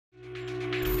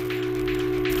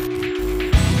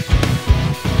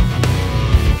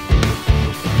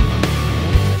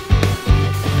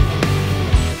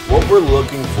we're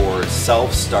looking for is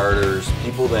self-starters,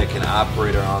 people that can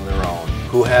operate on their own,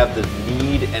 who have the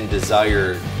need and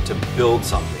desire to build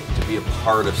something, to be a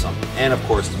part of something, and of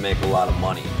course to make a lot of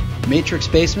money. Matrix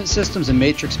Basement Systems and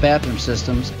Matrix Bathroom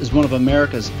Systems is one of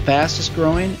America's fastest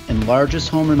growing and largest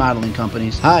home remodeling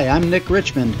companies. Hi, I'm Nick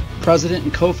Richmond, President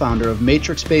and co-founder of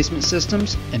Matrix Basement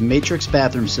Systems and Matrix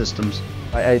Bathroom Systems.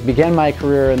 I began my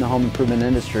career in the home improvement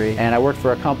industry, and I worked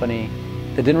for a company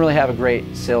that didn't really have a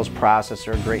great sales process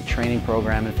or a great training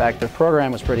program. In fact, their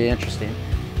program was pretty interesting.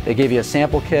 They gave you a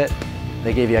sample kit,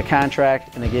 they gave you a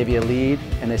contract, and they gave you a lead,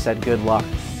 and they said good luck.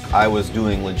 I was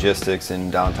doing logistics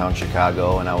in downtown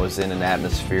Chicago, and I was in an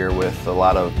atmosphere with a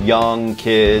lot of young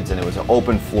kids, and it was an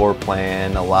open floor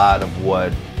plan, a lot of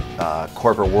what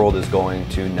corporate world is going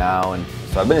to now. And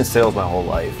so I've been in sales my whole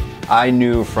life. I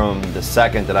knew from the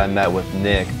second that I met with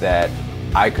Nick that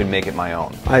I could make it my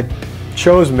own. I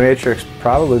chose Matrix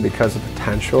probably because of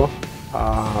potential.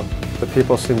 The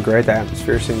people seemed great, the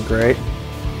atmosphere seemed great.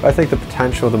 I think the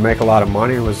potential to make a lot of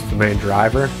money was the main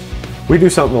driver. We do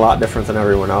something a lot different than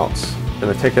everyone else, and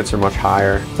the tickets are much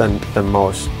higher than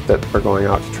most that are going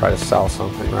out to try to sell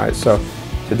something, right? So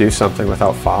to do something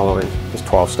without following this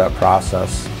 12-step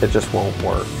process, it just won't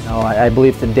work. I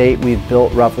believe to date we've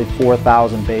built roughly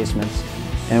 4,000 basements,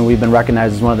 and we've been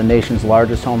recognized as one of the nation's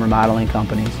largest home remodeling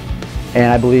companies.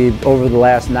 And I believe over the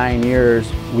last 9 years,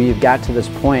 we've got to this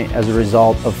point as a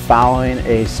result of following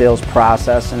a sales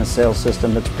process and a sales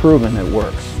system that's proven it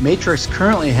works. Matrix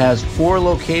currently has 4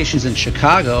 locations in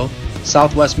Chicago,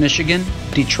 Southwest Michigan,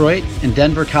 Detroit, and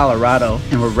Denver, Colorado,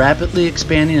 and we're rapidly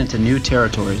expanding into new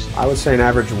territories. I would say an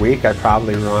average week, I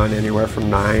probably run anywhere from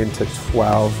 9 to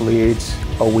 12 leads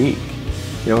a week,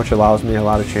 which allows me a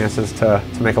lot of chances to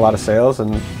make a lot of sales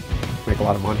and make a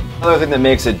lot of money. Another thing that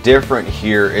makes it different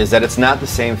here is that it's not the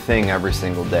same thing every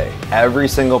single day. Every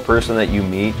single person that you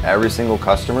meet, every single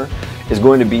customer is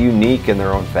going to be unique in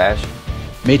their own fashion.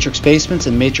 Matrix Basements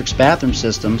and Matrix Bathroom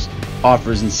Systems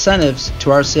offers incentives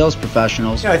to our sales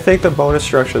professionals. I think the bonus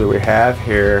structure that we have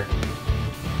here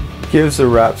gives the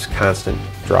reps constant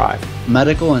drive.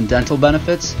 Medical and dental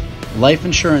benefits, life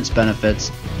insurance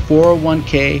benefits,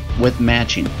 401k with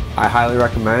matching. I highly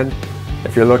recommend,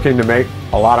 if you're looking to make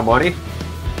a lot of money,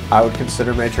 I would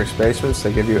consider Matrix Basements.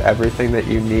 They give you everything that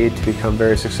you need to become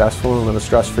very successful and live a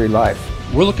stress-free life.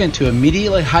 We're looking to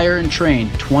immediately hire and train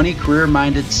 20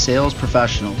 career-minded sales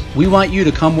professionals. We want you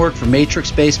to come work for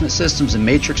Matrix Basement Systems and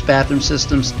Matrix Bathroom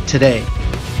Systems today.